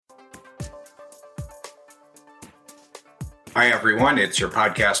Hi, everyone. It's your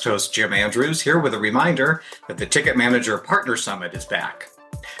podcast host, Jim Andrews, here with a reminder that the Ticket Manager Partner Summit is back.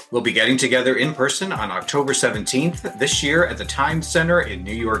 We'll be getting together in person on October 17th this year at the Times Center in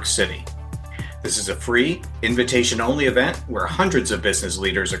New York City. This is a free, invitation-only event where hundreds of business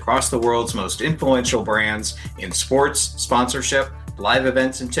leaders across the world's most influential brands in sports, sponsorship, live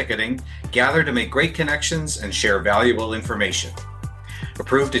events, and ticketing gather to make great connections and share valuable information.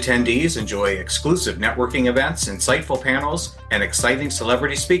 Approved attendees enjoy exclusive networking events, insightful panels, and exciting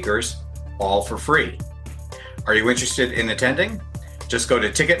celebrity speakers, all for free. Are you interested in attending? Just go to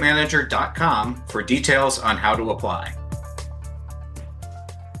ticketmanager.com for details on how to apply.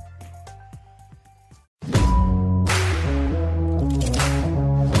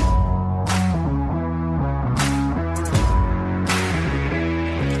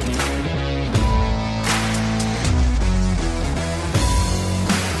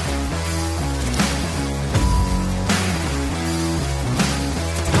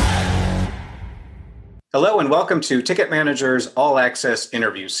 Hello and welcome to Ticket Manager's All Access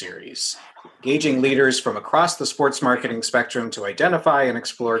interview series, engaging leaders from across the sports marketing spectrum to identify and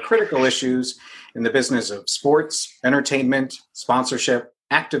explore critical issues in the business of sports, entertainment, sponsorship,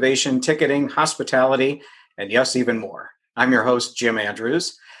 activation, ticketing, hospitality, and yes, even more. I'm your host, Jim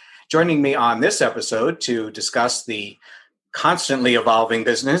Andrews. Joining me on this episode to discuss the constantly evolving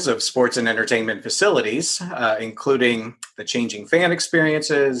business of sports and entertainment facilities, including the changing fan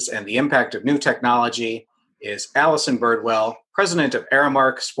experiences and the impact of new technology, is Allison Birdwell, president of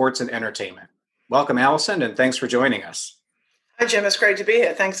Aramark Sports and Entertainment. Welcome, Allison, and thanks for joining us. Hi, Jim. It's great to be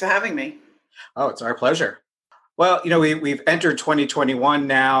here. Thanks for having me. Oh, it's our pleasure. Well, we've entered 2021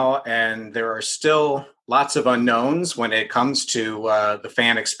 now, and there are still lots of unknowns when it comes to the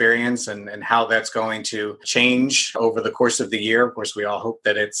fan experience and how that's going to change over the course of the year. Of course, we all hope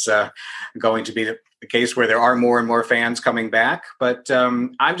that it's going to be the case where there are more and more fans coming back. But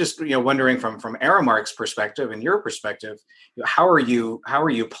I'm just wondering from Aramark's perspective and your perspective, how are you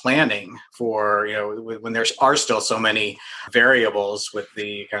planning for when there are still so many variables with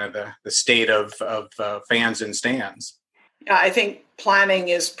the kind of the state of fans and stands? I think planning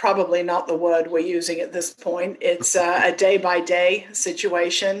is probably not the word we're using at this point. It's a day-by-day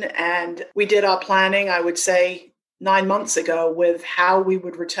situation. And we did our planning, I would say, 9 months ago with how we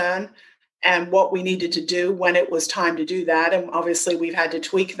would return and what we needed to do when it was time to do that. And obviously, we've had to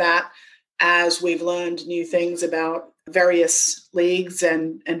tweak that as we've learned new things about various leagues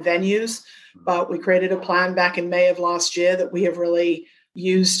and venues. But we created a plan back in May of last year that we have really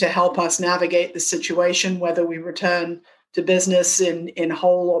used to help us navigate the situation, whether we return to business in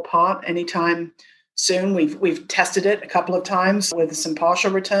whole or part anytime soon. We've tested it a couple of times with some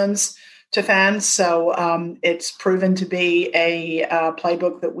partial returns to fans, so it's proven to be a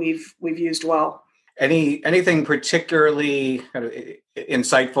playbook that we've used well. Anything particularly kind of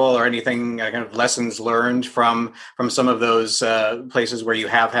insightful, or anything kind of lessons learned from some of those places where you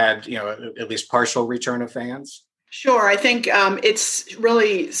have had at least partial return of fans? Sure. I think it's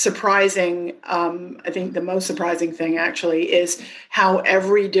really surprising. I think the most surprising thing actually is how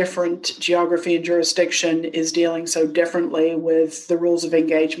every different geography and jurisdiction is dealing so differently with the rules of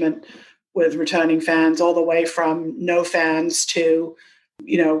engagement with returning fans, all the way from no fans to,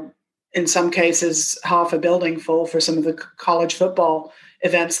 in some cases, half a building full for some of the college football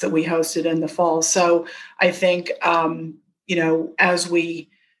events that we hosted in the fall. So I think, as we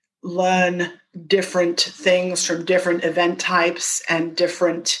learn different things from different event types and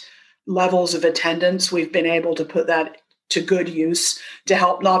different levels of attendance, we've been able to put that to good use to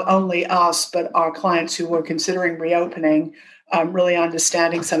help not only us, but our clients who were considering reopening, really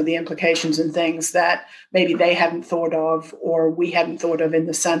understanding some of the implications and things that maybe they hadn't thought of or we hadn't thought of in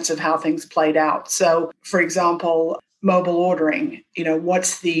the sense of how things played out. So, for example, mobile ordering,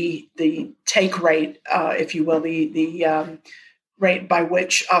 what's the take rate, if you will, the rate by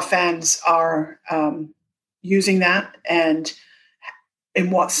which our fans are using that, and in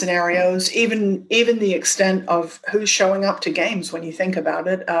what scenarios, even the extent of who's showing up to games. When you think about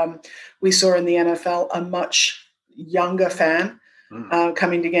it, we saw in the NFL a much younger fan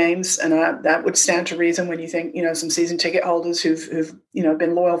coming to games, and that would stand to reason when you think, some season ticket holders who've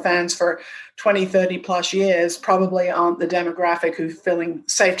been loyal fans for 20, 30 plus years probably aren't the demographic who's feeling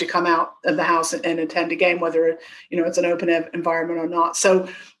safe to come out of the house and attend a game, whether it's an open environment or not. So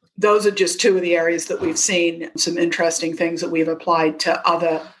those are just two of the areas that we've seen some interesting things that we've applied to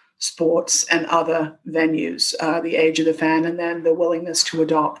other sports and other venues, the age of the fan, and then the willingness to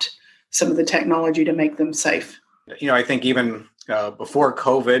adopt some of the technology to make them safe. I think even before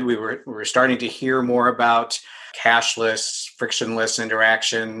COVID, we were starting to hear more about cashless, frictionless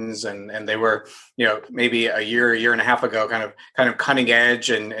interactions, and they were, maybe a year and a half ago, kind of cutting edge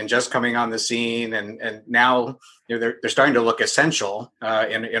and just coming on the scene, and now they're starting to look essential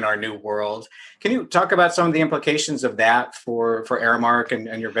in our new world. Can you talk about some of the implications of that for Aramark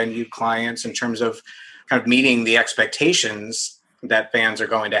and your venue clients in terms of kind of meeting the expectations that fans are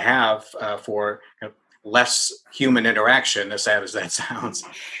going to have for less human interaction, as sad as that sounds?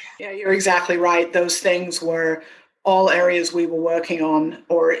 Yeah, you're exactly right. Those things were all areas we were working on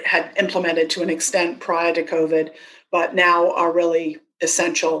or had implemented to an extent prior to COVID, but now are really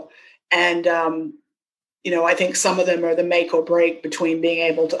essential. And, I think some of them are the make or break between being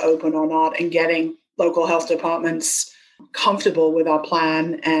able to open or not and getting local health departments comfortable with our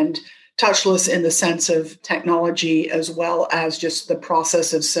plan and touchless in the sense of technology, as well as just the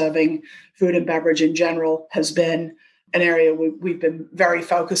process of serving food and beverage in general has been an area we've been very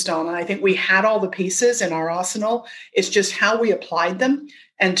focused on. And I think we had all the pieces in our arsenal. It's just how we applied them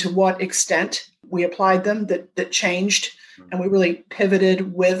and to what extent we applied them that changed. And we really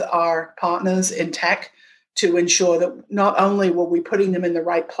pivoted with our partners in tech to ensure that not only were we putting them in the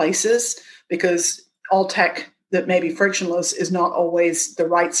right places, because all tech that may be frictionless is not always the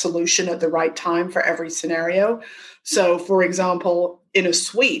right solution at the right time for every scenario. So, for example, in a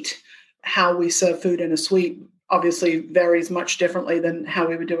suite, how we serve food in a suite obviously varies much differently than how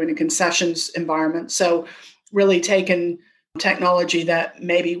we would do in a concessions environment. So really taken technology that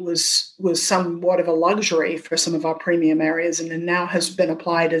maybe was somewhat of a luxury for some of our premium areas and then now has been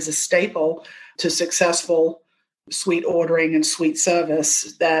applied as a staple to successful suite ordering and suite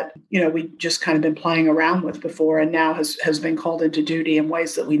service that, we just kind of been playing around with before and now has been called into duty in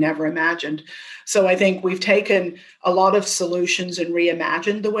ways that we never imagined. So I think we've taken a lot of solutions and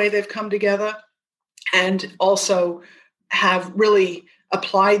reimagined the way they've come together and also have really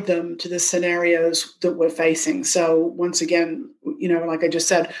applied them to the scenarios that we're facing. So once again, like I just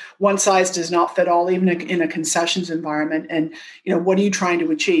said, one size does not fit all, even in a concessions environment. And, what are you trying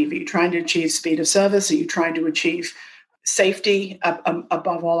to achieve? Are you trying to achieve speed of service? Are you trying to achieve safety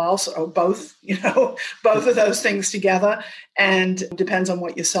above all else, or both, both of those things together? And it depends on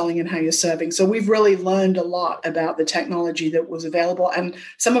what you're selling and how you're serving. So we've really learned a lot about the technology that was available. And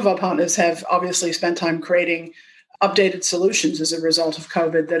some of our partners have obviously spent time creating updated solutions as a result of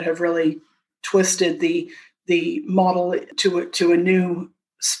COVID that have really twisted the model to a new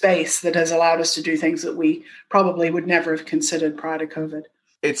space that has allowed us to do things that we probably would never have considered prior to COVID.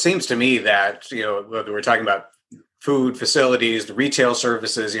 It seems to me that, whether we're talking about food facilities, the retail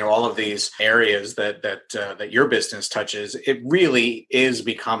services, all of these areas that your business touches, it really is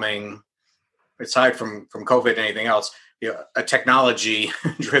becoming, aside from COVID and anything else, a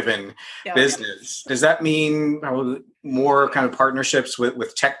technology-driven business. Does that mean more kind of partnerships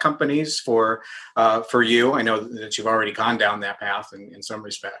with tech companies for you? I know that you've already gone down that path in some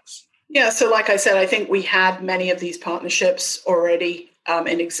respects. Yeah, so like I said, I think we had many of these partnerships already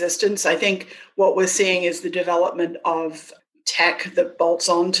in existence. I think what we're seeing is the development of tech that bolts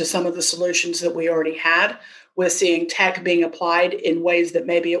on to some of the solutions that we already had. We're seeing tech being applied in ways that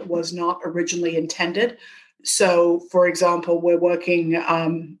maybe it was not originally intended. So, for example, we're working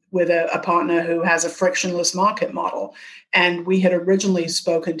with a partner who has a frictionless market model. And we had originally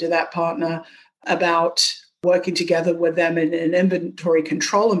spoken to that partner about working together with them in an inventory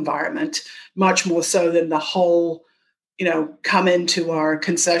control environment, much more so than the whole, come into our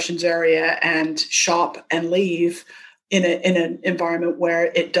concessions area and shop and leave in an environment where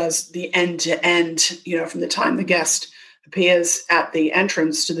it does the end to end, from the time the guest appears at the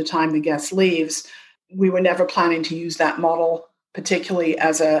entrance to the time the guest leaves. We were never planning to use that model, particularly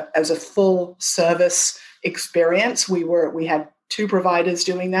as a full service experience. We had two providers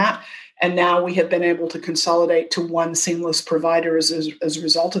doing that, and now we have been able to consolidate to one seamless provider as a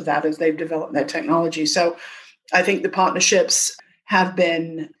result of that, as they've developed their technology. So I think the partnerships have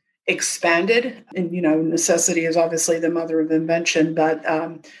been expanded, and necessity is obviously the mother of invention. But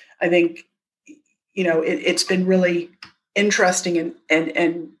I think it's been really interesting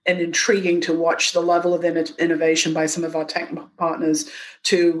and intriguing to watch the level of innovation by some of our tech partners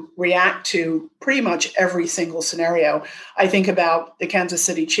to react to pretty much every single scenario. I think about the Kansas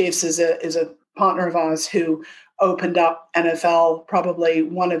City Chiefs is a partner of ours who opened up NFL, probably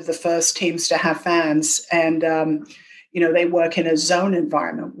one of the first teams to have fans. And, they work in a zone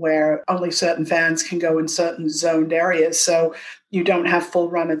environment where only certain fans can go in certain zoned areas. So you don't have full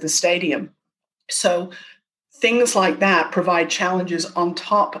run at the stadium. So things like that provide challenges on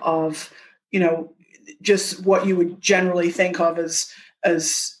top of, just what you would generally think of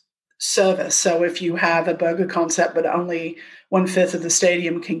as service. So if you have a burger concept, but only 1/5 of the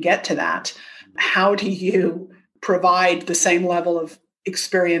stadium can get to that, how do you provide the same level of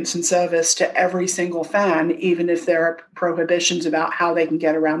experience and service to every single fan, even if there are prohibitions about how they can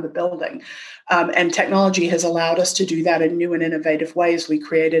get around the building? And technology has allowed us to do that in new and innovative ways. We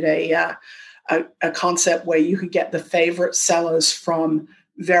created a concept where you could get the favorite sellers from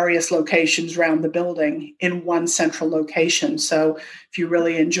various locations around the building in one central location. So if you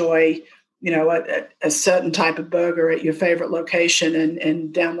really enjoy, a certain type of burger at your favorite location,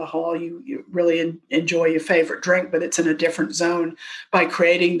 and down the hall, you really enjoy your favorite drink, but it's in a different zone. By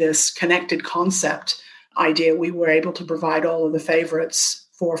creating this connected concept idea, we were able to provide all of the favorites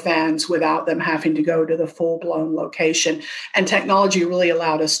for fans without them having to go to the full-blown location. And technology really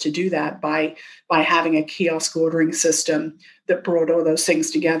allowed us to do that by having a kiosk ordering system that brought all those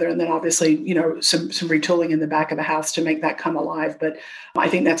things together. And then obviously, some retooling in the back of the house to make that come alive. But I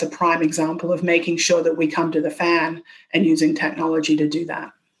think that's a prime example of making sure that we come to the fan and using technology to do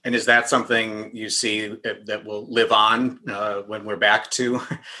that. And is that something you see that will live on when we're back to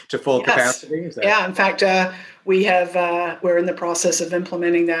full capacity? Yeah, in fact, we're in the process of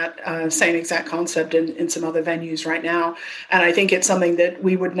implementing that same exact concept in some other venues right now. And I think it's something that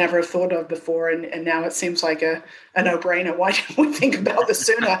we would never have thought of before. And now it seems like a no-brainer. Why didn't we think about this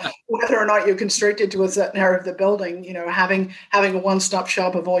sooner? Whether or not you're constricted to a certain area of the building, having a one-stop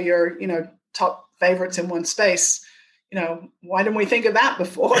shop of all your, top favorites in one space. Why didn't we think of that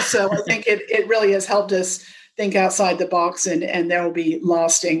before? So I think it really has helped us think outside the box, and there will be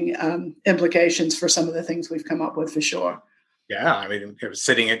lasting implications for some of the things we've come up with for sure. Yeah, I mean,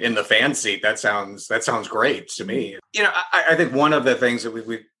 sitting in the fan seat, that sounds great to me. I think one of the things that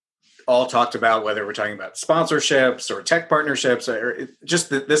we all talked about, whether we're talking about sponsorships or tech partnerships, or just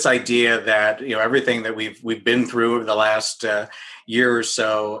this idea that everything that we've been through over the last year or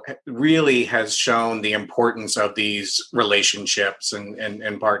so really has shown the importance of these relationships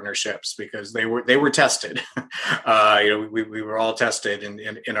and partnerships, because they were tested. We were all tested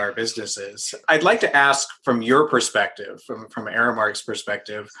in our businesses. I'd like to ask, from your perspective, from Aramark's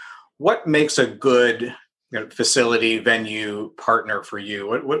perspective, what makes a good facility venue partner for you?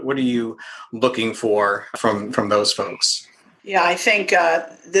 What are you looking for from those folks? Yeah, I think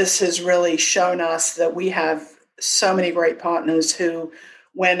this has really shown us that we have so many great partners who,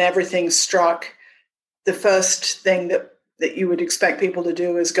 when everything struck, the first thing that you would expect people to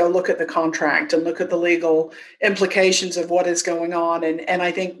do is go look at the contract and look at the legal implications of what is going on. And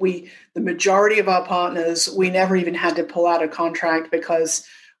I think the majority of our partners, we never even had to pull out a contract, because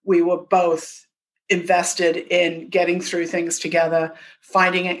we were both invested in getting through things together,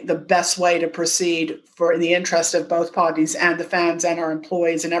 finding the best way to proceed in the interest of both parties and the fans and our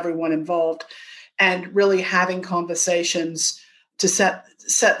employees and everyone involved, and really having conversations to set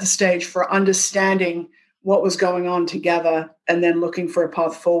the stage for understanding what was going on together, and then looking for a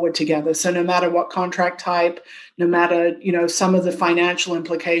path forward together. So no matter what contract type, no matter some of the financial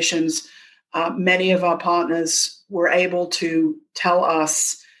implications, many of our partners were able to tell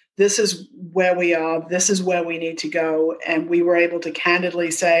us, this is where we are, this is where we need to go. And we were able to candidly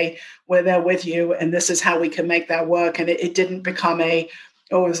say, we're there with you, and this is how we can make that work. And it didn't become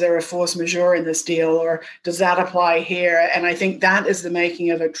is there a force majeure in this deal, or does that apply here? And I think that is the making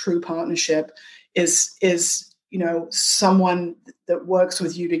of a true partnership, is someone that works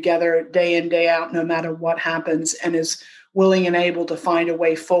with you together day in, day out, no matter what happens, and is willing and able to find a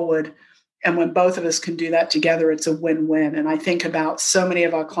way forward. And when both of us can do that together, it's a win-win. And I think about so many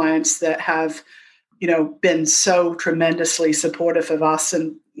of our clients that have, been so tremendously supportive of us,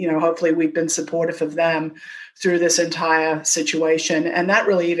 and, hopefully we've been supportive of them through this entire situation. And that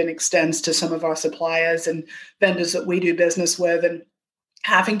really even extends to some of our suppliers and vendors that we do business with, and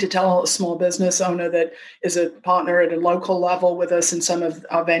having to tell a small business owner that is a partner at a local level with us in some of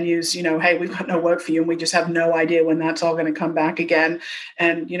our venues, hey, we've got no work for you, and we just have no idea when that's all going to come back again.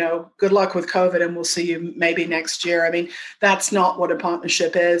 And, good luck with COVID, and we'll see you maybe next year. I mean, that's not what a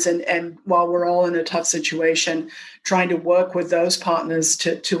partnership is. And while we're all in a tough situation, trying to work with those partners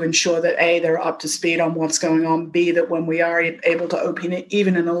to ensure that A, they're up to speed on what's going on, B, that when we are able to open it,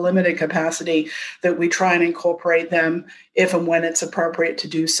 even in a limited capacity, that we try and incorporate them if and when it's appropriate to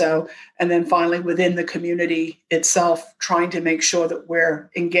do so. And then finally, within the community itself, trying to make sure that we're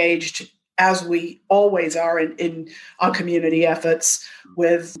engaged, as we always are in our community efforts,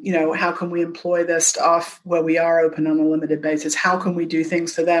 with, how can we employ their staff where we are open on a limited basis? How can we do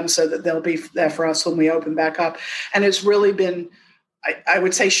things for them so that they'll be there for us when we open back up? And it's really been, I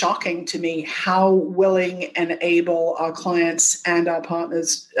would say, shocking to me how willing and able our clients and our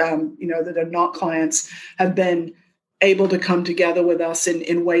partners, that are not clients, have been able to come together with us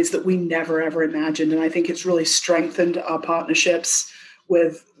in ways that we never, ever imagined. And I think it's really strengthened our partnerships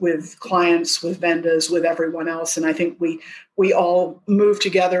with clients, with vendors, with everyone else. And I think we all move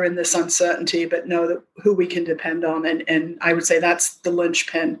together in this uncertainty, but know that who we can depend on. And I would say that's the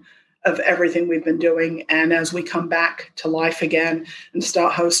linchpin of everything we've been doing. And as we come back to life again and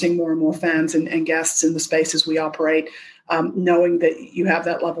start hosting more and more fans and guests in the spaces we operate, knowing that you have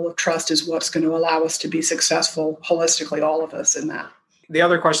that level of trust is what's going to allow us to be successful holistically, all of us in that. The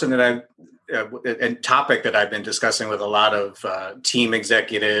other question that and topic that I've been discussing with a lot of team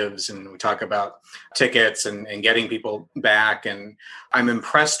executives, and we talk about tickets and getting people back. And I'm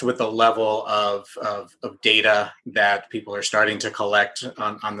impressed with the level of data that people are starting to collect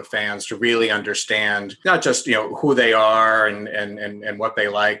on the fans to really understand not just, who they are and what they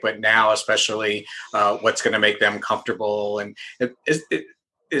like, but now especially what's going to make them comfortable. And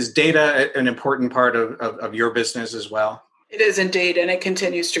is data an important part of your business as well? It is indeed, and it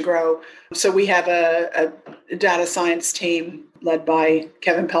continues to grow. So we have a data science team led by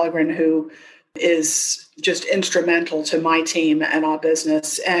Kevin Pellegrin, who is just instrumental to my team and our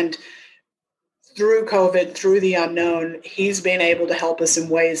business. And through COVID, through the unknown, he's been able to help us in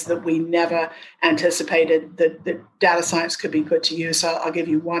ways that we never anticipated that data science could be put to use. I'll give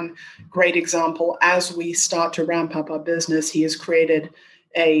you one great example. As we start to ramp up our business, he has created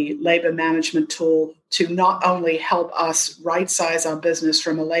a labor management tool to not only help us right-size our business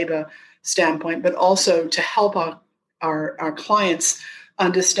from a labor standpoint, but also to help our clients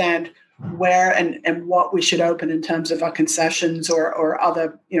understand where and what we should open in terms of our concessions or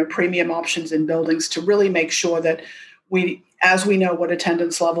other premium options in buildings, to really make sure that as we know what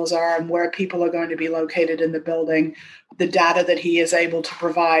attendance levels are and where people are going to be located in the building, the data that he is able to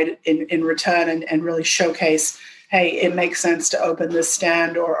provide in return and really showcase, hey, it makes sense to open this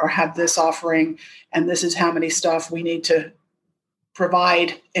stand or have this offering, and this is how many staff we need to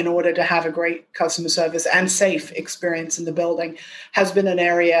provide in order to have a great customer service and safe experience in the building, has been an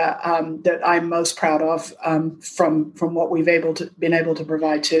area that I'm most proud of from what we've been able to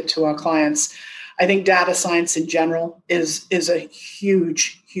provide to our clients. I think data science in general is a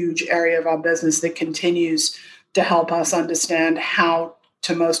huge, huge area of our business that continues to help us understand how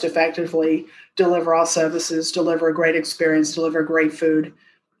to most effectively deliver our services, deliver a great experience, deliver great food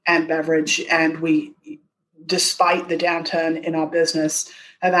and beverage. And we, despite the downturn in our business,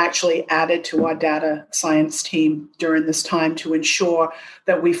 have actually added to our data science team during this time to ensure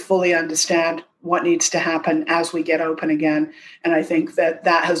that we fully understand what needs to happen as we get open again. And I think that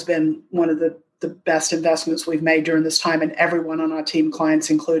has been one of the best investments we've made during this time, and everyone on our team,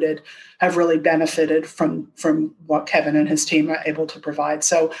 clients included, have really benefited from what Kevin and his team are able to provide.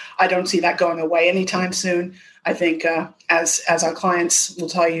 So I don't see that going away anytime soon. I think as our clients will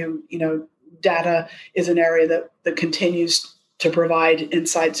tell you, data is an area that continues to provide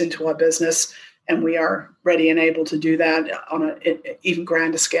insights into our business, and we are ready and able to do that on an even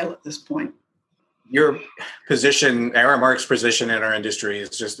grander scale at this point. Your position, Aramark's position in our industry is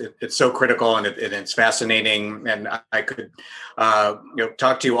just, it's so critical, and it's fascinating. And I could,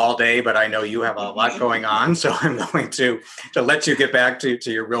 talk to you all day, but I know you have a lot going on. So I'm going to let you get back to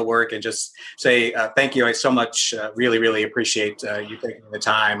your real work and just say thank you. I so much really, really appreciate you taking the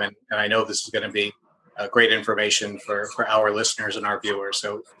time. And I know this is going to be great information for our listeners and our viewers.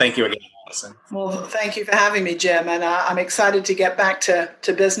 So thank you again, Allison. Well, thank you for having me, Jim. And I'm excited to get back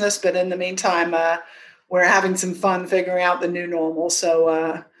to business. But in the meantime, we're having some fun figuring out the new normal.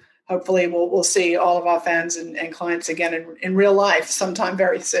 So hopefully we'll see all of our fans and clients again in real life sometime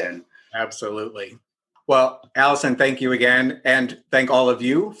very soon. Absolutely. Well, Allison, thank you again. And thank all of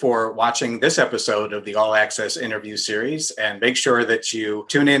you for watching this episode of the All Access interview series. And make sure that you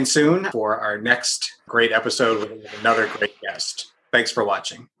tune in soon for our next great episode with another great guest. Thanks for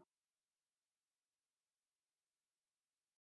watching.